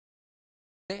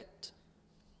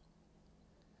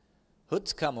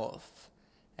Hoods come off,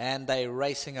 and they're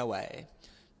racing away.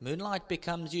 Moonlight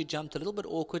Becomes You jumped a little bit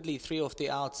awkwardly 3 off the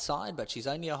outside, but she's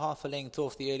only a half a length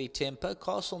off the early tempo.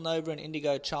 Castle Nova and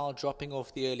Indigo Child dropping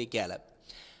off the early gallop.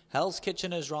 Hell's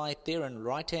Kitchen is right there, and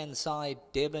right-hand side,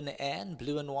 Devon and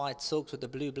Blue and White Silks with the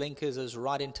blue blinkers is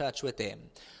right in touch with them.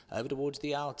 Over towards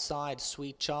the outside,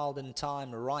 Sweet Child in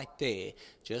Time right there.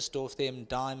 Just off them,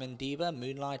 Diamond Diva.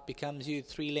 Moonlight Becomes You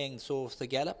 3 lengths off the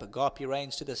gallop. Agape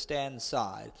Reigns to the stand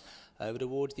side. Over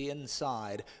towards the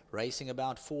inside, racing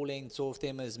about 4 lengths off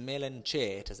them is Melon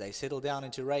Chet as they settle down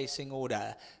into racing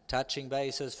order. Touching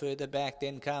bases further back,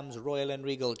 then comes Royal and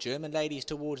Regal. German Ladies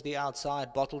towards the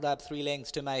outside, bottled up 3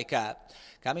 lengths to make up.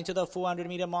 Coming to the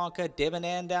 400-meter marker, Devon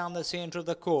and down the centre of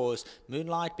the course.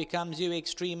 Moonlight Becomes You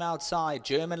extreme outside.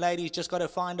 German Ladies just got to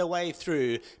find a way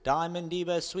through. Diamond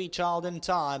Diva, Sweet Child in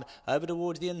Time. Over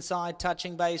towards the inside,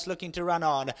 touching base, looking to run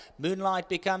on. Moonlight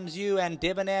Becomes You and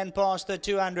Devon and past the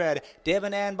 200.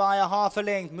 Devon and by a half a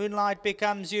length. Moonlight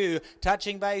Becomes You.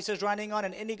 Touching base is running on,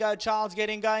 and Indigo Child's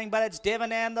getting going, but it's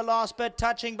Devon and the last bit.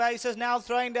 Touching base is now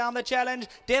throwing down the challenge.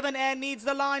 Devon and needs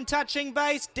the line. Touching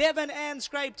base. Devon and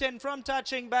scraped in from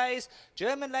touching base.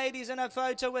 German Ladies in a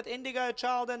photo with Indigo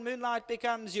Child and Moonlight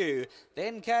Becomes You.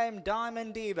 Then came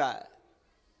Diamond Diva.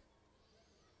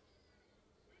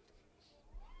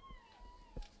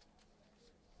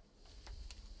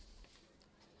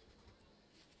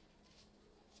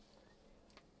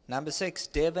 Number 6,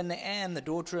 Devon Ann, the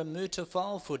daughter of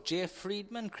Mutafal for Jeff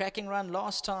Friedman. Cracking run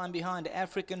last time behind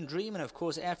African Dream. And of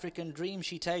course, African Dream,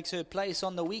 she takes her place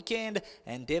on the weekend.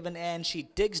 And Devon Ann, she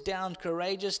digs down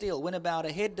courageously. Will win about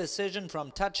a head decision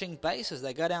from touching base as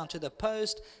they go down to the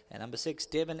post. And number 6,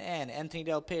 Devon Ann. Anthony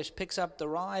Del Pesh picks up the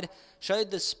ride,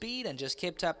 showed the speed and just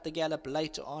kept up the gallop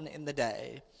later on in the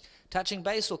day. Touching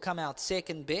base will come out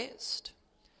second best.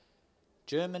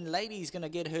 German Lady's going to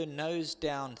get her nose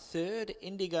down third.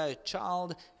 Indigo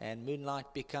Child and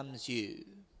Moonlight Becomes You.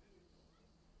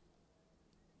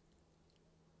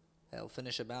 They'll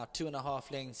finish about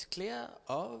 2.5 lengths clear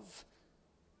of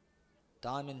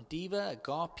Diamond Diva,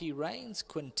 Agape Reigns,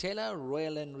 Quintella,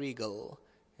 Royal and Regal.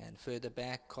 And further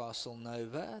back, Castle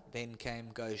Nova. Then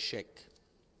came Go Chic.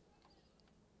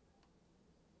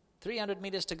 300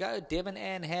 metres to go. Devon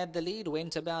Ann had the lead,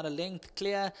 went about a length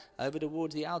clear. Over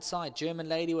towards the outside, German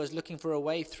Lady was looking for a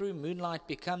way through. Moonlight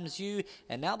Becomes You.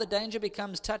 And now the danger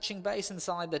becomes touching base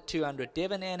inside the 200.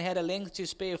 Devon Ann had a length to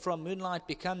spare from Moonlight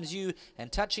Becomes You.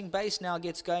 And touching base now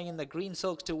gets going in the green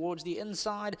silks towards the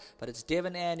inside. But it's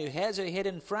Devon Ann who has her head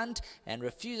in front and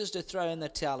refuses to throw in the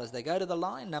towel as they go to the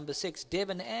line. Number 6,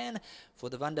 Devon Ann for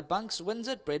the Vanderbunks wins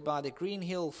it. Bred by the Green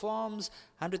Hill Farms.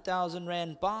 100,000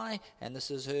 Rand by. And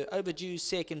this is her overdue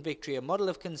second victory, a model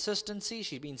of consistency.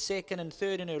 She's been second and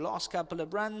third in her last couple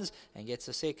of runs and gets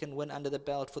a second win under the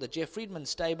belt for the Jeff Friedman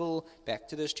stable. Back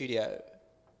to the studio.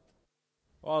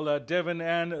 Well, Devon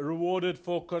Ann rewarded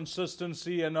for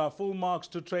consistency and full marks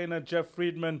to trainer Jeff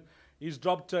Friedman. He's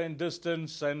dropped her in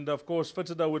distance and of course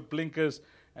fitted her with blinkers,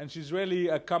 and she's really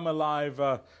come alive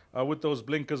with those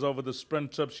blinkers over the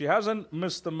sprint trip. She hasn't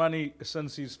missed the money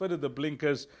since he's fitted the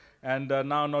blinkers, and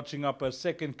now notching up a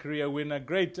second career win. A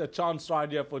great chance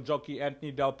ride here for jockey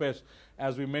Anthony Delpes,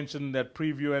 as we mentioned in that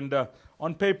preview. And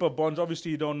on paper, Bonds, obviously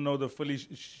you don't know the filly.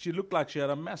 She looked like she had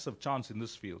a massive chance in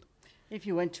this field. If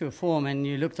you went to a form and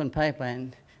you looked on paper,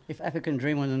 and if African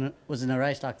Dream was in a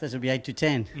race like this, it would be 8 to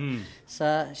 10.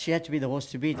 So she had to be the horse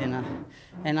to beat,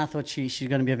 and I thought she's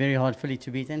going to be a very hard filly to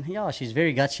beat. And yeah, she's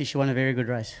very gutsy. She won a very good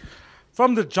race.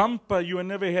 From the jump, you were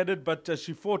never headed, but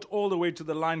she fought all the way to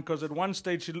the line, because at one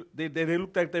stage they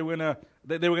looked like they were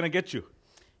gonna get you.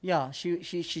 Yeah,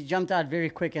 she jumped out very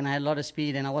quick, and I had a lot of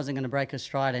speed, and I wasn't going to break her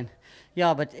stride. And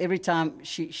yeah, but every time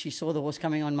she saw the horse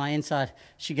coming on my inside,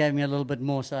 she gave me a little bit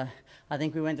more. So I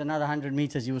think we went another 100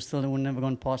 meters. You would never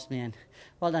gone past me. And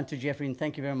well done to Jeffrey, and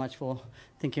thank you very much for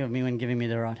thinking of me when giving me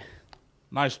the ride.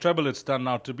 Nice treble it's done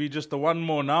now to be just the one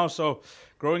more now. So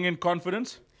growing in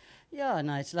confidence. Yeah,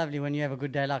 no, it's lovely when you have a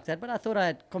good day like that. But I thought I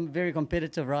had a very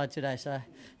competitive ride today. So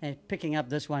picking up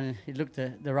this one, it looked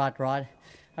the right ride.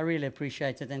 I really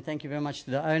appreciate it. And thank you very much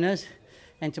to the owners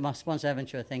and to my sponsor,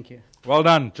 Aventure. Thank you. Well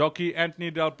done. Jockey Anthony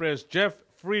Delpres, Jeff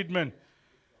Friedman.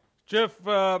 Jeff,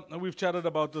 we've chatted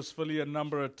about this filly a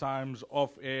number of times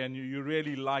off air, and you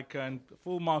really like her. And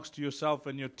full marks to yourself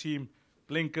and your team.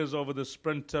 Blinkers over the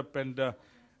sprint tip, and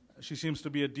she seems to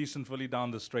be a decent filly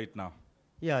down the straight now.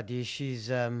 Yeah, dear, she's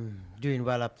doing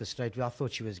well up the straight. I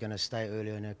thought she was going to stay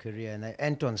earlier in her career. And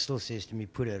Anton still says to me,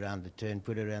 put her around the turn,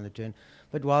 put her around the turn.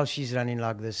 But while she's running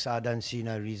like this, I don't see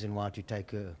no reason why to take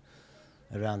her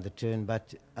around the turn,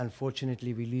 but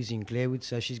unfortunately we're losing Clairwood,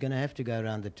 so she's going to have to go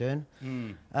around the turn.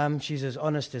 She's as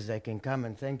honest as they can come,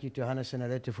 and thank you to Hannes and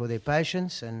Aletta for their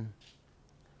patience, and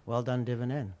well done,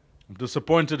 Devon Ann. I'm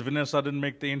disappointed Vanessa didn't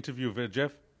make the interview,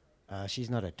 Jeff. She's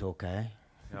not a talker, eh?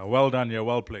 Yeah, well done, yeah,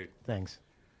 well played. Thanks.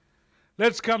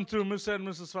 Let's come through, Mr. and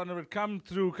Mrs. Van der Walt. Come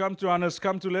through, Hannes,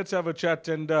 let's have a chat.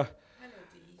 And,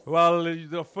 well,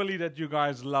 the filly that you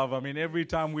guys love. I mean, every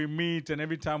time we meet and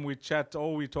every time we chat,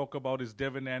 all we talk about is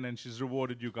Devon Ann, and she's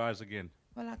rewarded you guys again.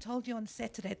 Well, I told you on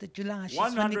Saturday that July.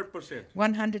 100%.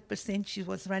 100% she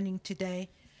was running today.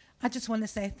 I just want to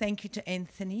say thank you to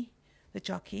Anthony, the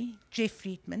jockey, Jeff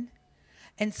Friedman,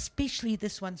 and especially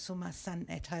this one for my son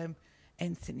at home,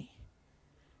 Anthony.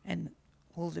 And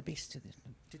all the best to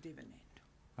Devon Ann.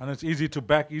 And it's easy to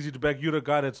back. You're a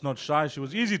guy that's not shy. She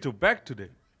was easy to back today.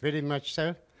 Very much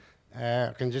so.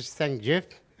 I can just thank Jeff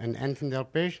and Anthony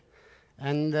Delpech.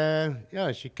 And,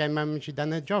 yeah, she came home and she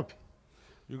done her job.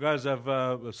 You guys have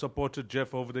supported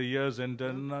Jeff over the years, and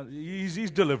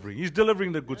he's delivering. He's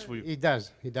delivering the goods for you. He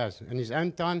does. In his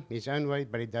own time, his own way,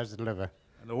 but he does deliver.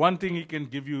 And the one thing he can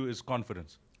give you is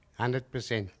confidence.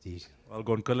 100%, Dees. Well,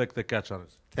 go and collect the cash on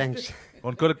us. Thanks. Go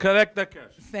and collect the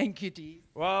cash. Thank you, Dees.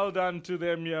 Well done to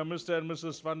them here, Mr. and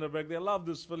Mrs. Van der Berg. They love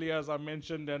this filly, as I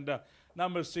mentioned. And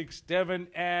number 6, Devon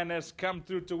Ann, has come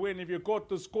through to win. If you caught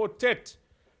this quartet,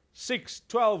 6,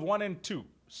 12, 1 and 2.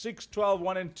 6, 12,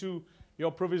 1 and 2.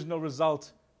 Your provisional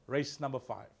result, race number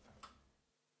 5.